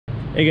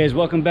Hey guys,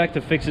 welcome back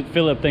to Fix It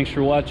Philip. Thanks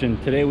for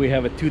watching. Today we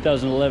have a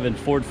 2011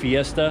 Ford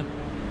Fiesta.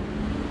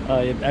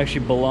 It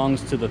actually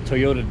belongs to the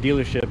Toyota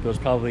dealership. It was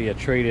probably a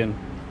trade-in.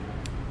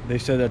 They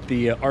said that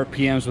the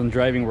RPMs when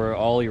driving were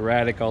all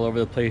erratic all over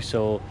the place,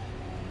 so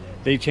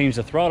they changed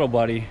the throttle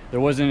body. There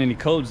wasn't any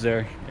codes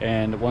there,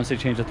 and once they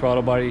changed the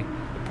throttle body,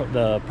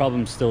 the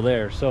problem's still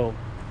there. So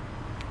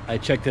I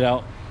checked it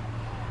out,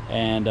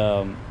 and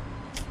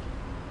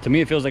to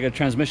me it feels like a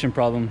transmission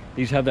problem.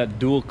 These have that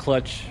dual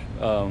clutch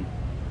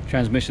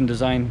transmission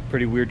design,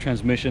 pretty weird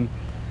transmission.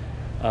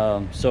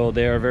 So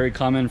they are very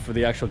common for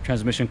the actual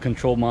transmission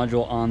control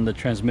module on the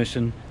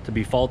transmission to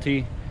be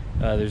faulty.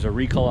 There's a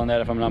recall on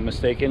that if I'm not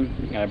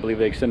mistaken, and I believe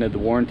they extended the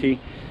warranty.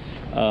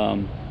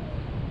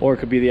 Or it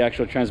could be the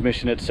actual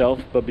transmission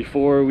itself. But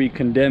before we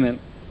condemn it,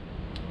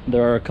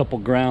 there are a couple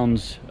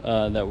grounds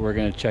that we're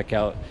going to check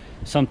out.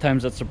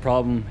 Sometimes that's a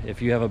problem. If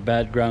you have a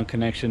bad ground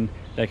connection,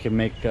 that can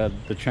make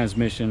the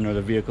transmission or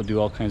the vehicle do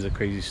all kinds of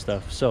crazy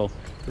stuff. So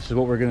this is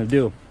what we're going to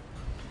do.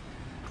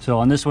 So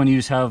on this one, you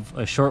just have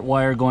a short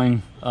wire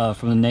going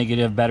from the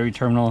negative battery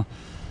terminal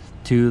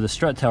to the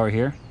strut tower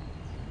here.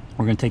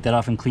 We're going to take that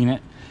off and clean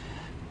it.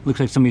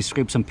 Looks like somebody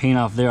scraped some paint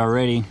off there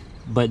already.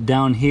 But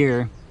down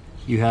here,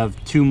 you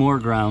have two more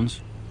grounds.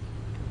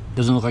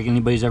 Doesn't look like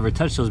anybody's ever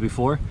touched those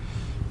before.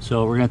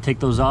 So we're going to take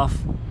those off,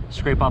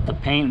 scrape off the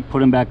paint, put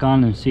them back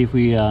on, and see if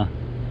we have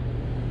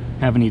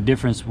any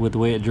difference with the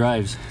way it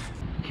drives.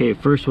 Okay,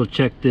 first we'll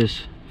check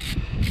this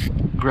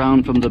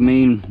ground from the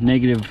main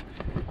negative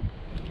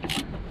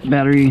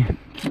battery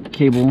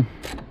cable.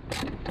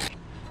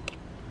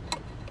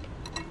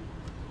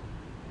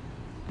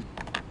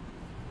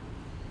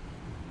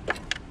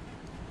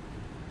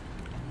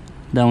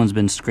 That one's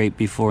been scraped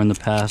before in the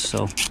past,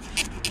 so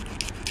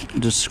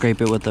just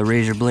scrape it with a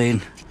razor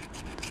blade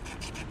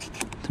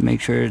to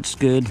make sure it's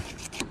good.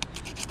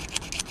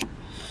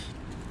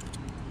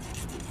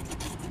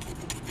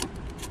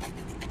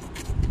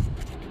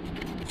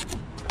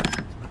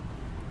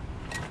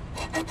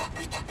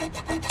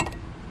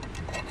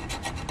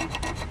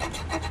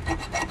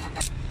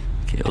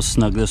 Okay, we'll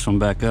snug this one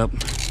back up.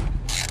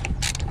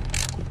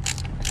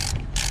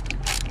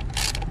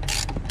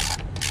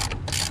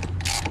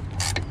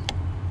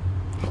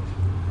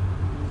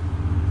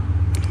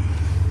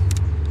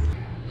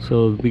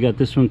 So we got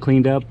this one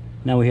cleaned up.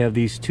 Now we have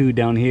these two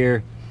down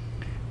here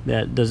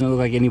that doesn't look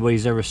like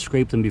anybody's ever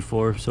scraped them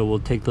before. So we'll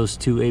take those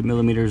two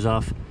 8mm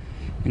off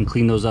and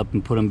clean those up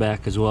and put them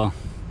back as well.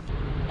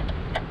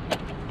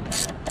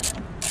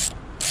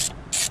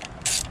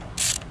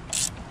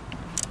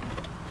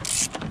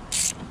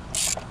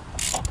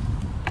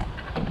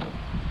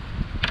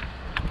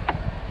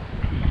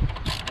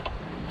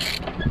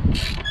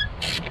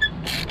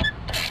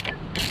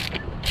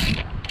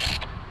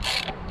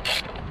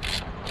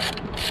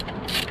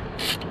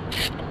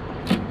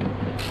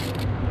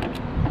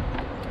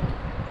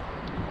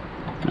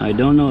 I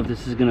don't know if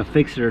this is going to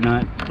fix it or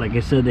not. Like I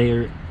said,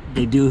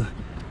 they do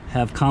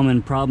have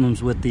common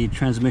problems with the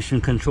transmission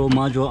control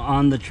module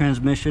on the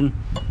transmission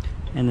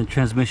and the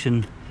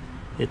transmission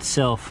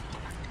itself.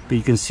 But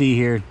you can see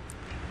here,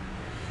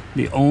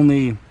 the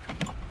only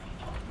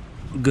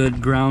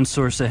good ground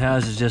source it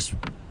has is just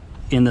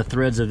in the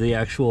threads of the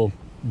actual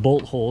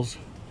bolt holes,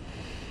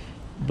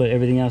 but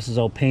everything else is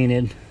all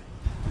painted.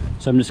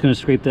 So I'm just going to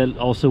scrape that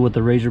also with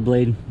the razor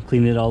blade,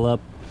 clean it all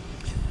up,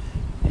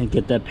 and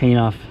get that paint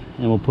off,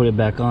 and we'll put it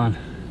back on.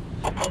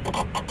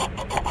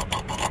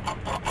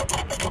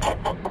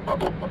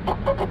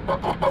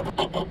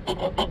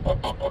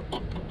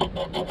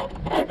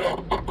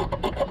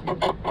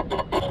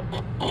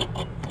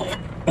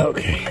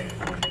 Okay.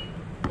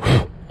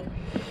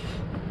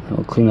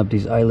 I'll clean up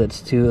these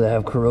eyelets too that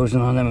have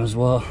corrosion on them as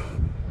well.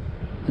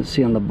 Let's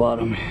see on the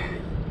bottom.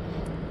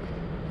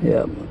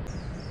 Yeah.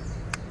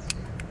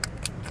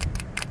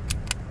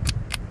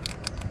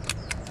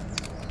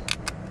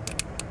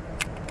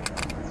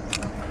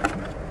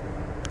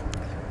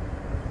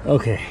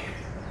 Okay,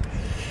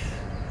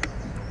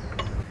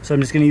 so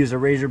I'm just going to use a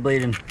razor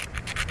blade and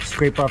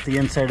scrape off the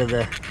inside of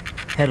the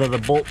head of the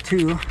bolt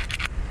too.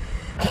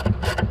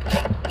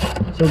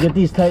 So get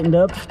these tightened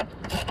up,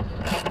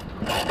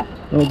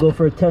 and we'll go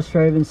for a test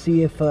drive and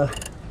see if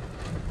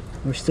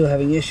we're still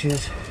having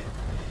issues.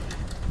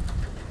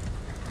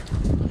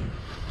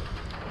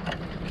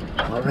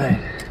 All right,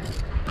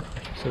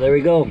 so there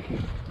we go.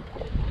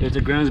 There's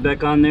the grounds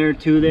back on there,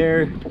 two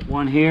there,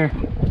 one here.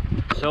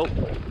 So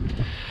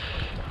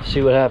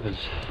see what happens.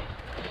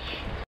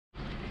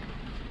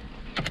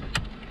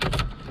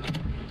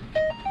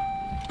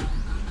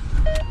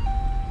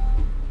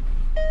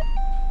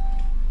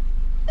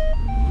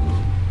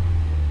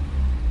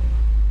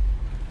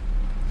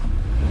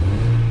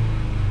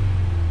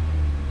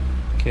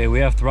 Okay,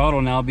 we have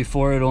throttle now.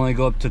 Before it only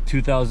go up to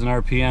 2,000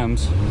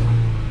 RPMs.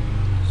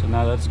 So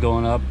now that's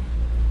going up.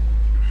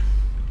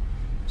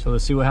 So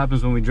let's see what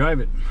happens when we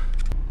drive it.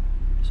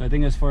 So I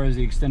think as far as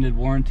the extended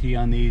warranty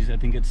on these, I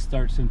think it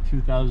starts in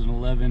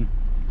 2011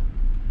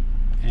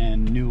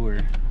 and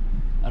newer.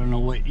 I don't know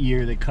what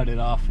year they cut it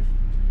off.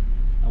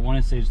 I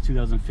want to say it's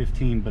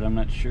 2015, but I'm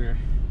not sure.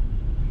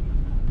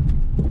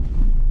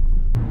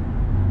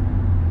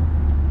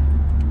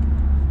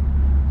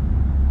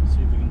 Let's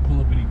see if we can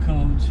pull up any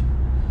codes.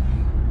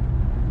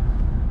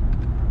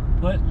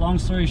 But long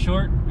story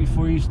short,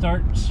 before you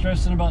start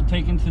stressing about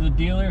taking to the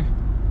dealer,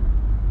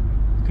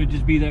 it could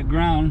just be that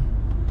ground.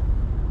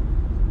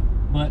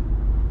 But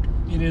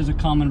it is a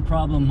common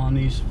problem on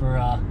these for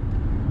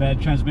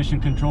bad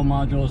transmission control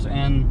modules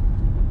and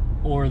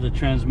or the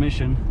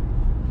transmission.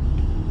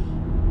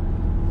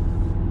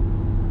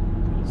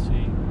 Let's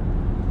see.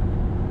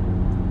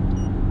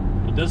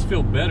 It does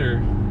feel better,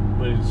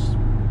 but it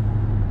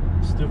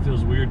still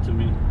feels weird to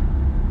me.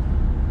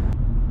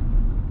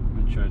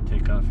 I'm gonna try to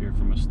take off here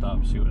from a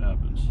stop, see what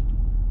happens.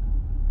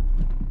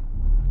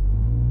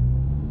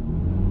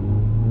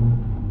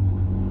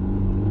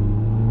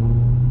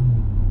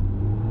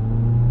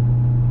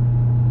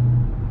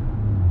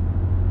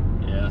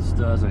 Yeah, it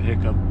still has a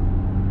hiccup,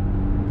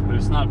 but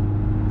it's not,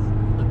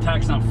 the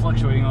tach's not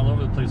fluctuating all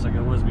over the place like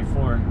it was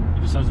before.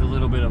 It just has a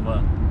little bit of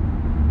a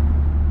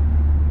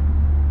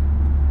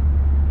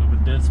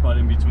dead spot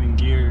in between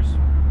gears.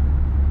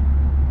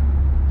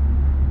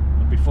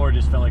 But before it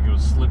just felt like it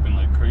was slipping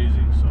like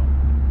crazy, so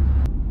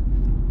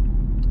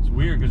it's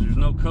weird because there's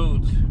no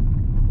codes.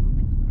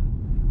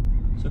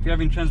 So if you're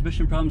having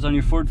transmission problems on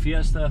your Ford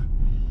Fiesta,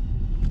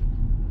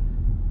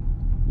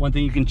 one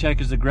thing you can check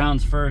is the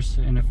grounds first,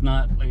 and if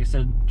not, like I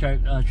said,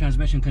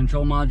 transmission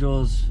control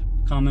modules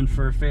common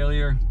for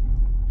failure,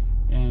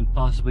 and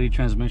possibly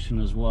transmission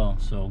as well.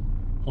 So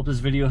hope this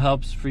video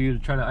helps for you to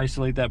try to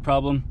isolate that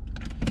problem.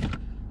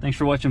 Thanks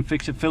for watching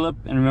Fix It Philip,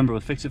 and remember,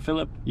 with Fix It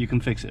Philip, you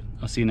can fix it.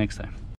 I'll see you next time.